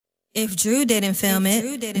If Drew didn't film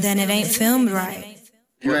it, then it ain't filmed right.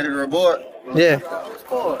 You ready to report? Yeah. Alright, let's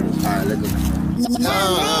go.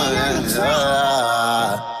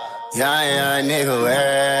 Yeah, nigga,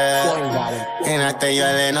 and I think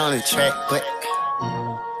y'all ain't on the track, but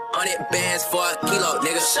 100 bands for a kilo,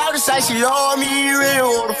 nigga. Shawty say she love me, really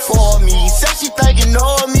wanna for me. Say she thinking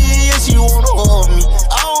of me, and she wanna hold me.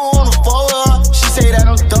 I don't wanna fuck her, she say that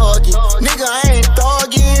I'm thuggin'. Nigga, I ain't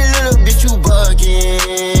thuggin', little bitch, you buggin'.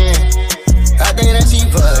 I think that she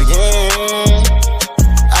buggin'.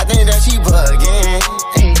 I think that she buggin'.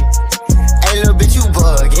 Hey, little bitch, you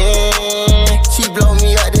buggin'. She blow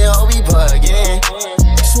me up, then I'll be buggin'.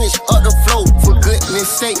 Switch up the flow, for goodness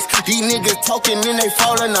sakes. These niggas talking and they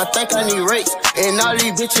fallin', I think I need rakes. And all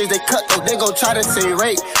these bitches, they cut though, they gon' try to say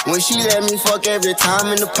rape. When she let me fuck every time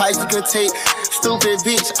in the pipe you could take. Stupid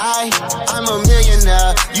bitch, I'm a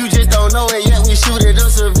millionaire. You just don't know it yet, we shoot it up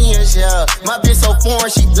surveillance, yeah. My bitch so foreign,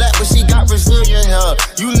 she black, but she got Brazilian hair.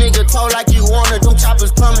 You nigga talk like you want it, them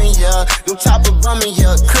choppers coming here. Them choppers bumming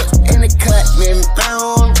here, cook in the cut, man,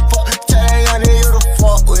 bound. Fuck, tell that young nigga to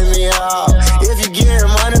fuck with me, y'all. If you get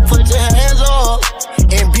money, put your hands up.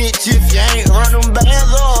 And bitch, if you ain't run them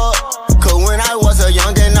bands up. Cause when I was a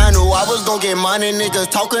youngin', I knew I was gon' get money.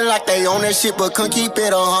 Niggas talking like they own that shit, but couldn't keep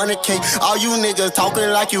it 100K. All you niggas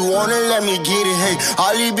talking like you wanna let me get it, hey.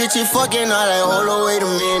 All these bitches fucking, I like, hold on, wait a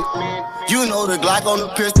minute. You know the Glock on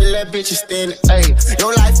the pistol, that bitch is standing, hey.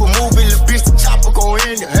 Your life a movie, little bitch, the chopper gon'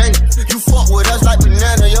 end it, hey. You fuck with us like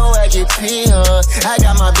banana, yo, I get pee, I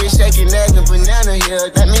got my bitch shaking ass and banana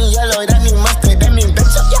here. That mean yellow, that mean mustard, that mean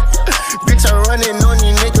bitch, yeah. Bitch, I'm running on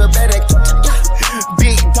these niggas, better yeah.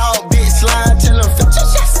 Big dog, big slime, tell him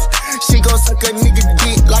yes. She gon' suck a nigga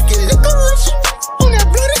dick like a licorice. On that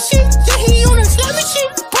brother shit, yeah, he on that slimy shit.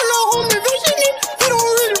 Pull no home division in, he don't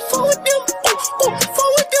really fuck with them.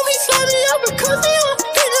 Fuck with them, he slimy out because they on.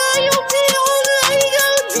 Nigga, I don't be on it, I ain't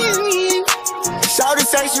gotta tease me. Shawty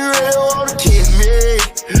say she really wanna kiss me.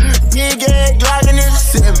 Big ass Glock and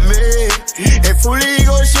it's send me. And fully he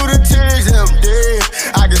gon' shoot it till it's empty.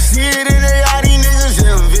 I can see it in the eye, these niggas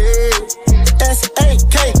envy.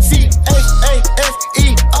 S-A-K-C-H-A-S-E-R,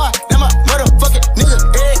 that my motherfucking nigga,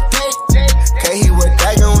 K, he was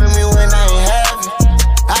dagging with me when I ain't happy.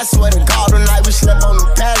 I swear to God, tonight we slept on the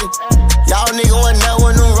pallet. Y'all nigga wasn't there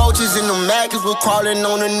when them roaches and them maggots was crawling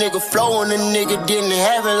on the nigga flow, and the nigga didn't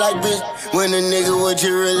have it like this. When the nigga was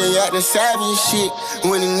just really acting savage shit.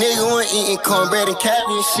 When the nigga was eating cornbread and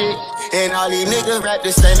cabbage shit. And all these niggas rap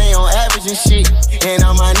the same, they on average and shit. And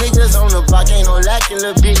all my niggas on the block ain't no lacking,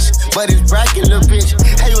 little bitch. But it's bracket, little bitch.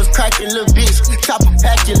 Hey, was cracking, little bitch. Chopper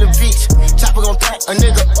packing, little bitch. Chopper gon' pack a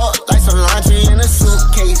nigga up like some laundry in a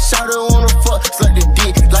suitcase. Shawty wanna fuck, slut the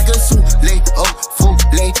dick like a souffle. Oh,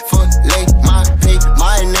 foolay, foolay, my pay,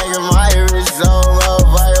 my nigga, my wrist on my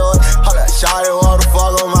viral. Hold up, shawty wanna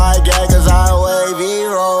fuck on my gang, cause I wavy.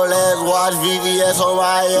 Rolex, watch VVS on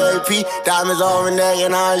my AP. Diamonds on my neck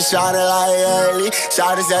and I'm shining like early.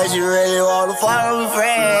 Shawty said she really wanna fuck with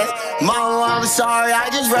friends. Mama, I'm sorry, I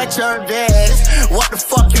just wrecked your best. What the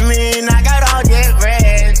fuck you mean? I got all that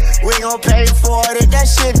bread. We gon' pay for it if that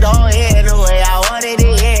shit don't end the way I wanted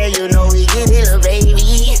it. Yeah, you know we get it, little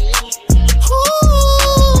baby.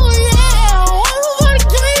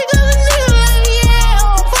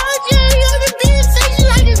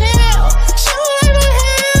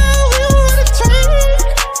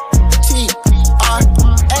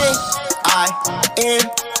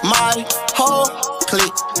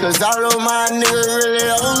 Cause all of my niggas really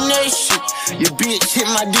on that shit. Your bitch hit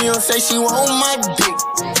my DM, say she want my dick,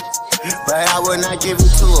 but I will not give it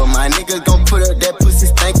to her. My niggas gon' put up that pussy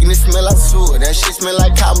stankin', it smell like sewer. That shit smell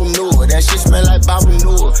like cow manure, that shit smell like bone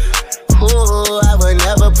manure. Ooh, I would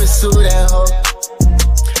never pursue that hoe.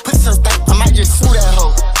 Pussy so stank, I might just sue that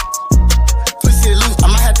hoe. Pussy loose, I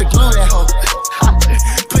might have to glue that hoe.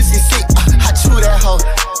 Pussy sick, I chew that hoe.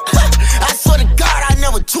 I swear to God, I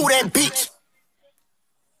never chew that bitch.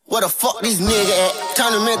 Where the fuck this nigga at?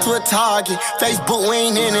 Turn him into a target. Facebook, we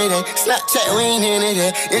ain't into that. Snapchat, we ain't into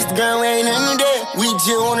that. Instagram, we ain't into that. We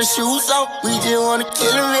just wanna shoot some, we just wanna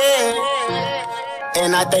kill him, yeah.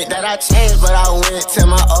 And I think that I changed, but I went to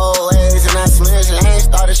my old ways and I smashed lanes.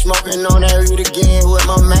 Started smoking on that weed again with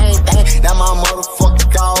my main thing. That my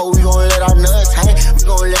motherfucking dog, we gon' let our nuts hang. We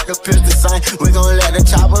gon' let the pistol sing, we gon' let the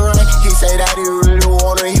chopper run. He say that he really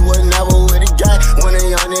wanted, he was never with a gang. When a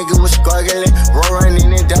young nigga was struggling,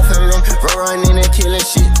 running and definitely, running and killing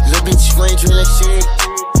shit. Little bitch, you ain't drilling shit.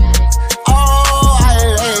 Oh, I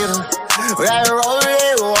hate him. That roll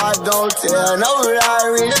it, I don't tell nobody, I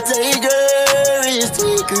really take it.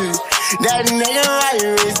 That nigga right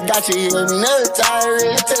wrist got you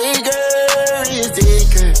hypnotized, take her,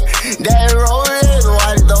 That Rolex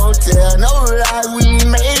watch don't tell no lies. We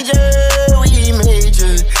major.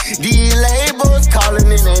 These labels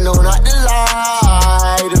calling and they know not to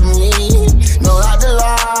lie to me. Know not to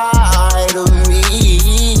lie to me,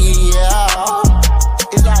 yeah.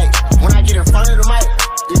 It's like, when I get in front of the mic,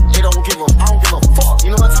 I don't give a fuck,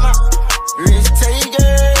 you know what I'm talking about? Risk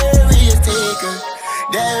taker.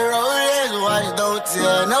 That Rolex watch don't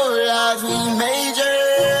tell no lies. We major,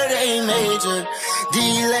 they major.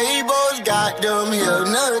 These labels got them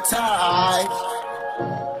hypnotized.